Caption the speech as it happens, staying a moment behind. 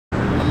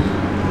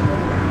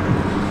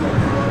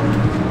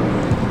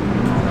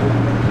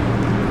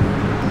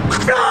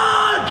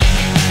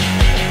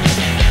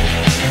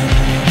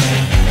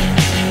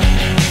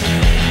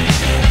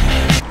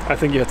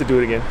think you have to do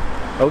it again.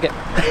 Okay.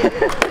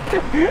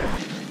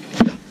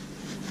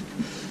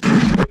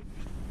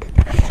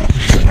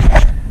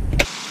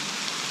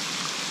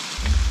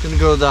 Gonna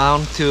go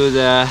down to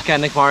the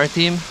Scandic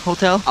Maritime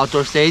Hotel,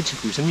 outdoor stage,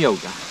 do some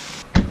yoga.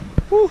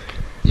 Woo.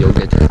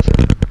 Yoga teacher.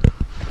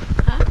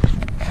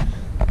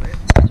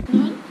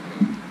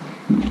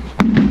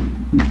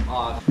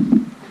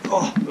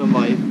 Oh,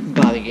 my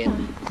bad again.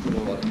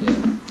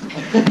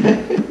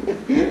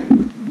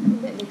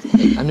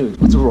 I knew it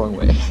was the wrong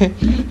way.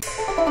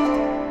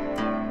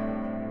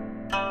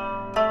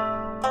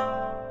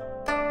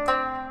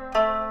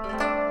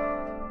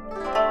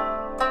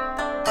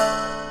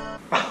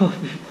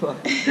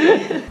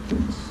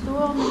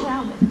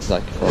 It's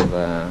like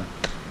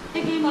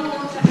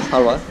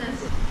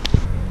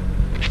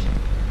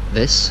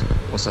This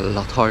was a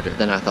lot harder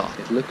than I thought.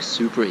 It looks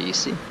super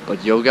easy,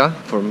 but yoga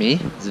for me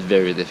is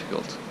very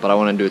difficult. But I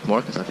want to do it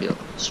more because I feel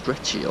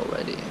stretchy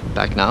already.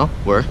 Back now,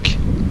 work,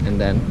 and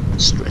then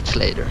stretch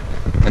later.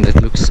 And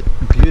it looks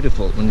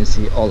beautiful when you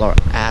see all our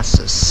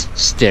asses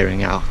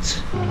staring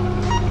out.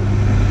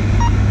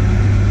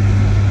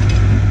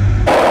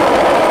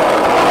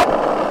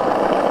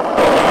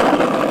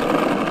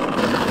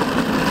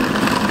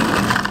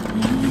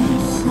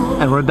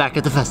 And we're back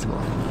at the festival.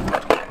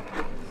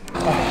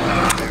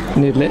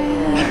 Nydelig.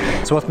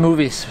 So what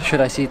movies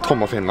should I see?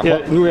 Trommerfilmer. Ja,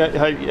 nu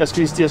jeg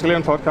skal lave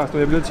en podcast, men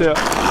jeg bliver nødt til at...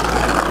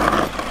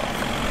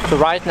 So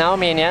right now,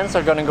 me and Jens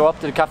are gonna go up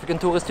to the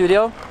Kaffekontoret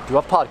studio, do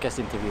a podcast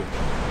interview.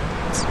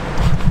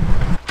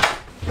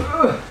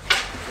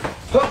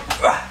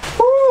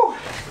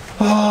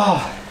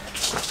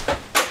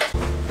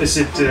 Is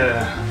it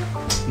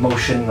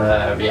Motion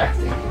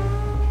reacting?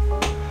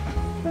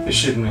 It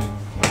shouldn't be.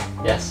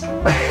 Yes.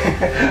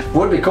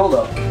 Would be cool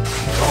though.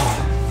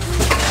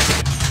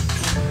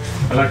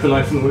 I like the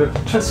light from the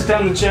window. Just sit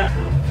down in the chair.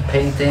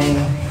 Painting,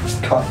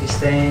 coffee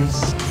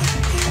stains.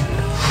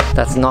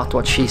 That's not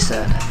what she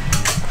said.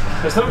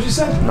 That's not what she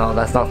said? No,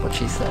 that's not what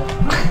she said.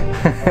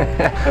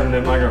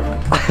 Having my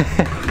girlfriend.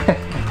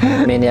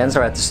 Me and Jens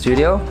are at the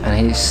studio and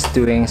he's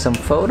doing some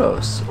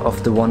photos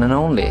of the one and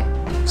only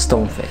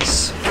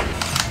Stoneface.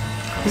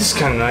 This is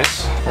kind of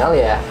nice. Hell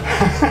yeah.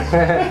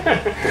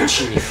 The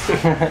chief.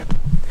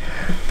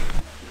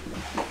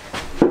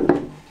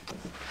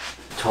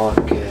 Talk,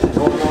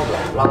 blah,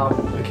 blah,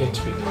 blah. I can't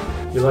speak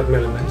now. You like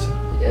Marilyn Manson?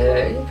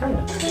 Yeah, kind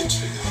of. I can't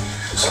speak.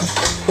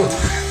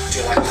 Do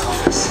you like my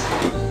office?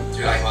 Do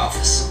you like my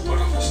office? What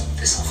office?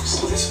 This office.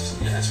 Oh, this office.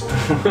 Yeah, that's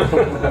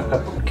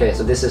right. Okay,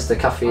 so this is the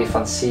Kaffi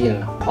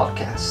Fanzine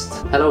podcast.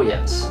 Hello,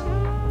 Jens.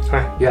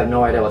 Hi. You have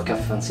no idea what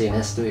Kaffi Fanzine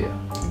is, do you?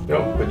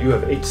 No, but you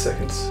have 8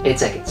 seconds. 8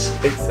 seconds.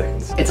 8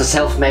 seconds. It's a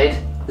self-made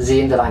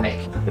zine that I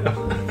make.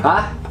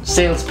 Huh?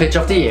 Sales pitch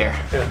of the year.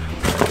 Yeah.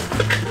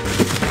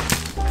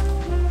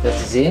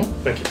 That's the zine.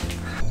 Thank you.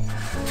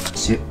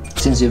 So,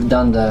 since you've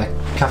done the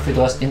Kaffi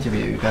Dust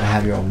interview, you gotta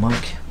have your own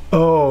mug.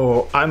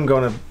 Oh, I'm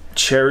gonna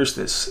cherish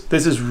this.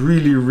 This is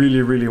really,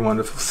 really, really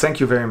wonderful. Thank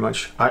you very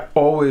much. I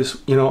always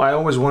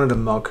wanted a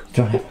mug.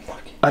 You don't have a mug?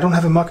 I don't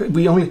have a mug.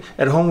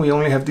 At home we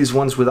only have these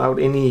ones without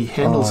any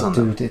handles on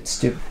them. Dude, it's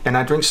stupid. And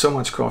I drink so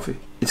much coffee.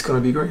 It's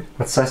gonna be great.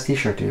 What size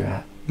t-shirt do you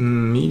have?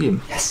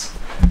 Medium. Yes.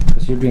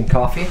 Because you drink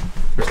coffee.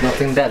 There's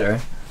nothing better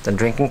than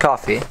drinking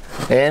coffee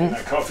in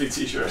A coffee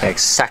t-shirt.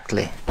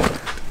 Exactly.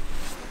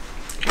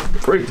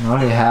 Great. Now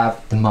you have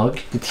the mug,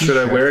 the t-shirt. Should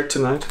I wear it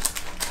tonight?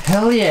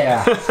 Hell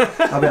yeah!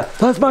 I'll be like,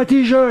 that's my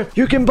t-shirt!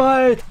 You can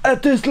buy it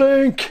at this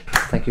link!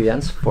 Thank you,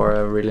 Jens, for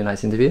a really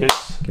nice interview.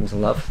 Yes. Give me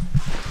some love.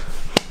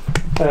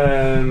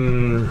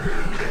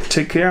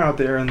 Take care out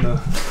there in the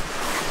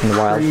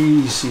wild.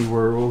 crazy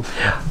world.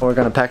 We're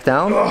gonna pack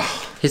down.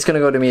 He's gonna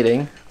go to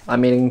meeting.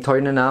 I'm meeting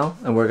Toyne now,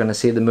 and we're gonna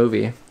see the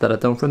movie that I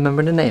don't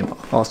remember the name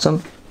of.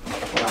 Awesome.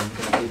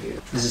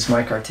 This is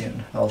my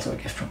cartoon, also a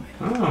gift from me.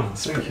 Oh,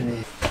 thank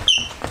you.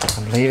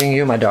 I'm leaving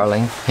you, my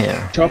darling,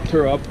 here. Chopped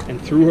her up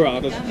and threw her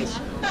out of this.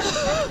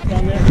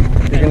 Down there.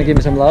 You're gonna give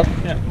me some love?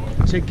 Yeah.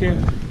 Take care.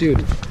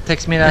 Dude,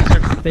 text me that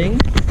thing.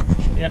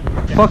 Yeah.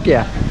 Fuck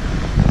yeah.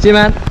 See you,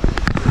 man.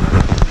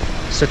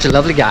 Such a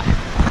lovely guy.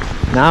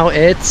 Now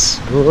it's...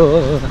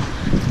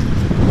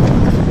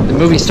 the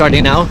movie's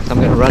starting now, so I'm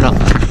gonna run up.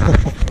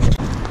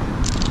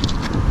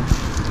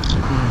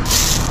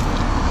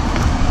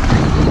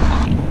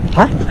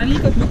 Hæ? Jeg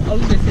liker at du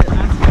aldri ser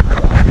ass.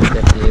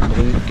 Dette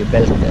bruker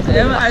beltet.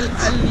 Ja, men jeg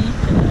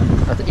liker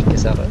det. At det ikke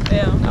ser det.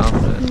 Ja.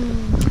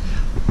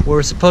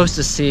 We're supposed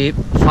to see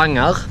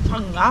Fanger.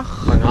 Fanger.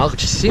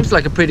 Which seems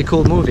like a pretty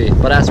cool movie.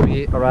 But as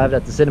we arrived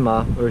at the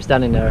cinema, we were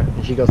standing there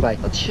and she goes like,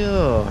 not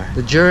sure.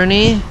 The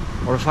Journey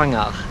or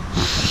Fanger?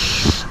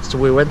 So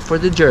we went for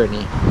the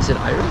Journey. Is it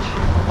Irish?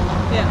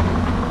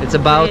 Yeah. It's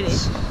about...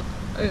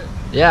 Really?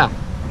 Yeah.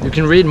 You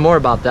can read more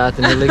about that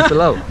in the link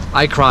below.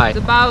 I cried.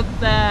 It's about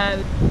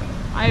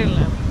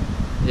Ireland.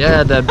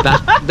 Yeah, the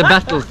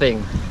battle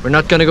thing. We're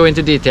not gonna go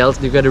into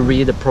details. You gotta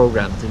read the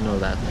program to know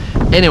that.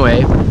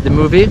 Anyway, the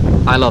movie,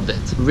 I loved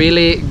it.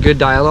 Really good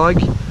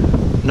dialogue.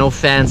 No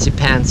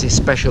fancy-pantsy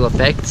special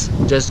effects.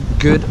 Just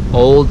good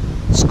old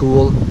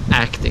school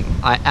acting.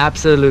 I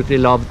absolutely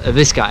loved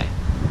this guy.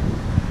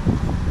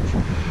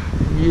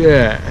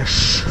 Yes.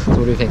 So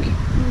what do you think?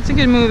 It's a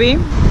good movie.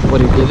 What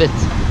do you give it?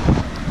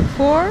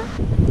 4.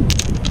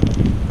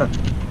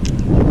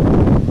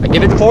 I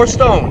give it 4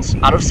 stones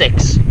out of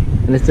 6.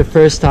 And it's the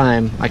first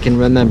time I can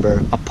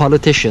remember a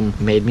politician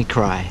made me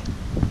cry.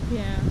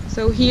 Yeah.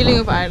 So Healing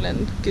of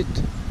Ireland, good.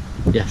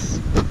 Yes.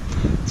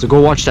 So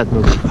go watch that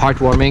movie.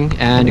 Heartwarming,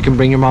 and you can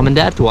bring your mom and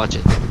dad to watch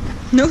it.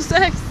 No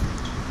sex.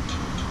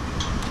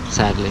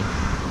 Sadly.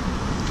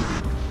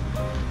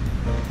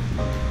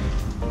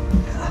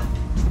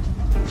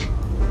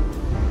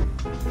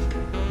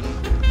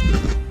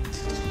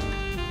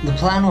 The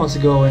plan was to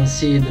go and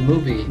see the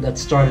movie that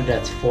started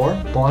at 4.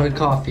 Bought a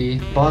coffee,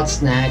 bought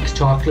snacks,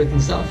 chocolate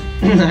and stuff.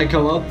 I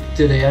come up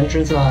to the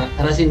entrance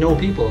and I see no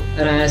people.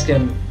 And I ask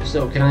him,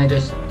 so can I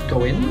just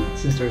go in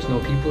since there's no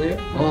people here?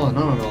 Oh,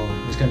 no.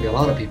 There's gonna be a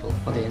lot of people.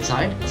 On the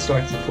inside, it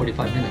starts in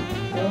 45 minutes.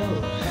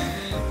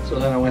 Oh. So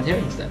then I went here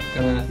instead.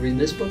 Gonna read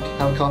this book,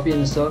 have a coffee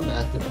in the sun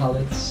at the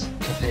Palace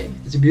Cafe.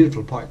 It's a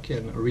beautiful park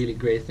and a really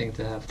great thing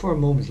to have for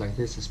moments like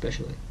this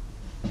especially.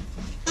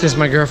 Since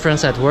my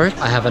girlfriend's at work,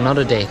 I have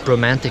another date,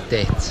 romantic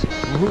date.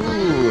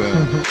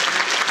 Ooh.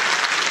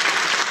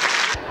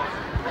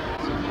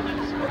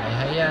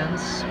 Hey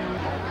Jens.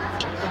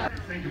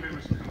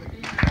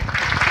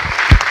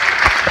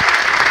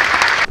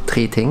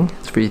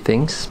 Three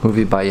things.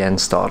 Movie by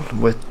Jens Dahl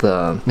with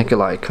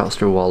Nikolai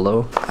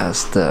Coster-Waldau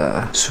as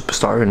the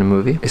superstar in the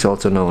movie. He's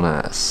also known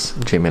as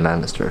Jaime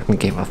Lannister in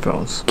Game of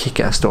Thrones.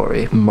 Kick-ass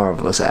story,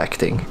 marvelous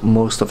acting.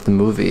 Most of the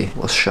movie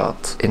was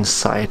shot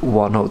inside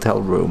one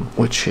hotel room,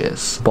 which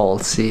is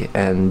ballsy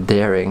and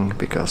daring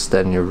because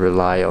then you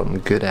rely on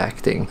good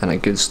acting and a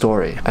good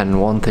story.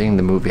 And one thing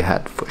the movie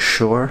had for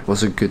sure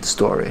was a good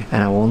story,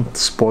 and I won't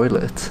spoil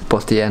it,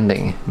 but the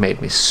ending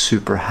made me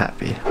super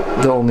happy.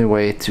 The only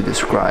way to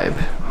describe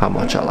how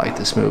much I like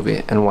this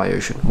movie and why you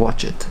should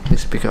watch it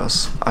is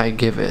because I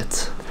give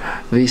it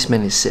these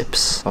many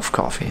sips of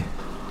coffee.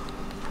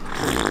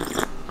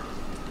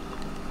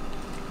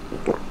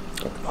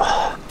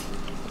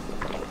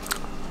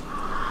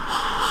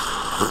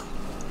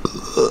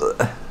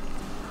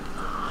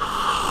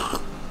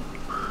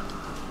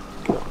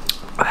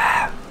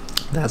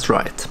 That's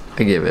right,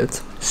 I give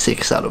it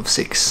 6 out of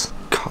 6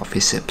 coffee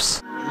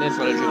sips.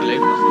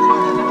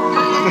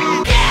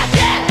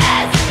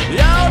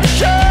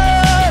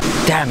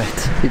 Damn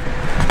it!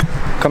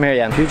 Come here,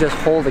 Jan. You just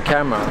hold the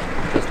camera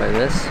just like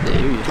this.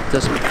 You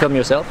just film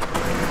yourself.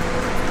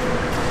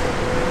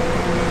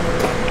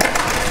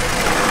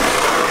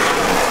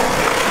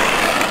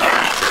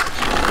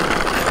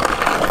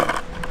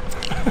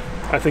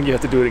 I think you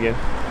have to do it again.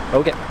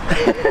 Okay.